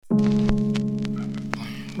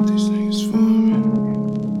These niggas for me.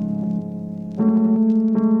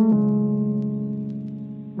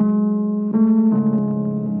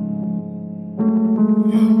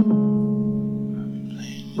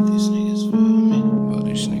 Playing with these niggas for me. Well,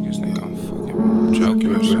 these niggas think I'm fucking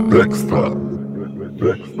joking or something.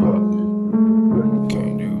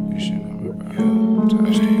 Can't do this shit no more, bro. Tell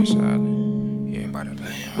us to be silent. Everybody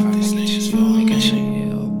playing with these niggas for me. Nigga,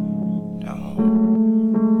 chill.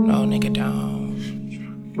 No, nigga, don't.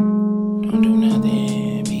 Don't do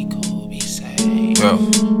nothing, be cool, be safe. Yo,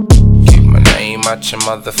 keep my name out your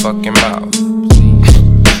motherfucking mouth.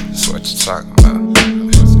 That's what you're talking about.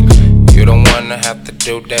 You don't wanna have to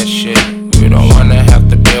do that shit. You don't wanna have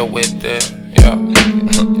to deal with it. Yeah.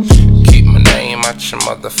 Keep my name out your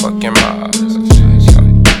motherfucking mouth.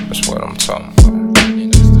 That's what I'm talking about.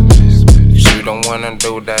 You don't wanna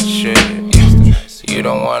do that shit. You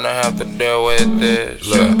don't wanna have to deal with this.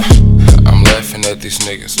 Look, I'm laughing at these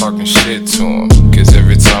niggas talking shit to them. Cause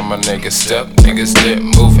every time a nigga step, niggas dip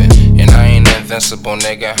moving. And I ain't invincible,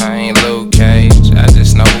 nigga, I ain't Luke Cage. I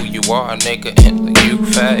just know who you are, nigga, and you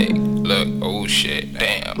fake. Look, oh shit,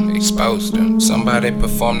 damn, exposed them. Somebody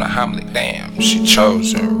performed the homily, damn, she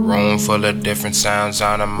chosen. Room full of different sounds,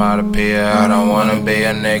 onomatopoeia. I don't wanna be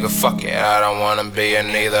a nigga, fuck it, I don't wanna be a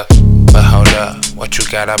neither. But hold up, what you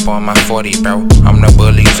got up on my 40, bro? I'm the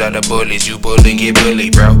bullies of the bullies, you bully get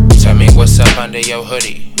bullied, bro. Tell me what's up under your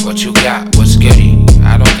hoodie, what you got, what's goody?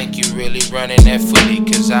 I don't think you really running that footy,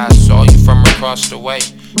 cause I saw you from across the way.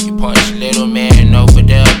 You punched little man over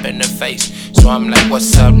there up in the face. So I'm like,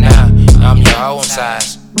 what's up now? I'm your own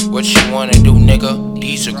size. What you wanna do, nigga?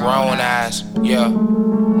 These are grown eyes, yeah.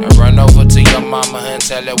 Now run over to your mama and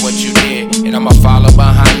tell her what you did. And I'ma follow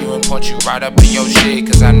behind you and punch you right up in your shit.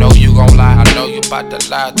 Cause I know you gon' lie, I know you about to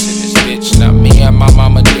lie to this bitch. Now me and my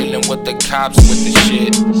mama dealing with the cops with the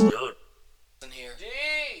shit.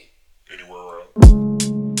 Anywhere around.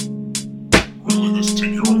 Really, this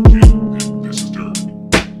 10-year-old kid, this is Derek.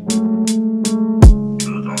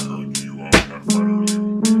 Derek, I heard you had a fight earlier.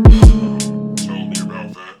 Tell me about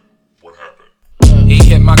that. What happened? He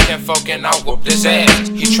hit my kinfolk and I whooped his ass.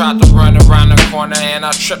 He tried to run around the corner and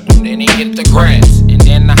I tripped him, then he hit the grass. And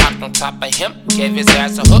then I hopped on top of him, gave his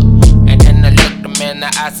ass a hook. And then I looked him in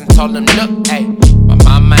the eyes and told him, look, hey, my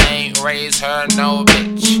mama ain't raised her no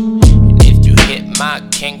bitch. And if you hit my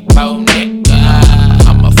kinfolk, nigga,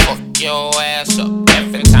 I'ma fuck your ass up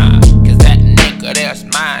every time. Cause that nigga, that's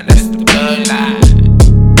mine, that's the bloodline.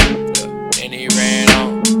 Then he ran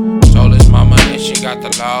on, told his mama that she got the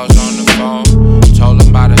laws on the phone. Told him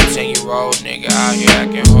about a 10-year-old nigga out here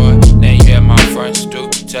acting hard. Then you had my friends too,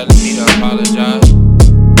 telling me to apologize.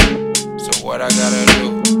 So what I gotta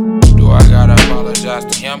do? Do I gotta apologize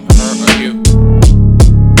to him, her, or you?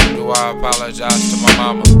 Do I apologize to my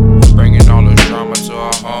mama for bringing all this drama to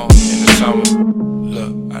our home in the summer?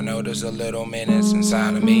 Look, I know there's a little menace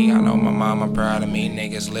inside of me. I know my mama proud of me.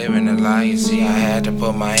 Niggas living a lie. You see, I had to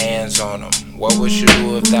put my hands on them. What would you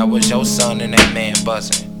do if that was your son and that man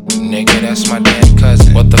buzzing? Nigga, that's my damn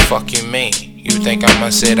cousin. What the fuck you mean? You think I'ma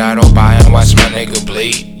sit idle by and watch my nigga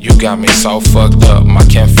bleed? You got me so fucked up, my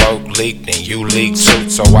kinfolk leaked and you leaked too.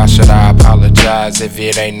 So why should I apologize if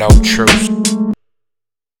it ain't no truth?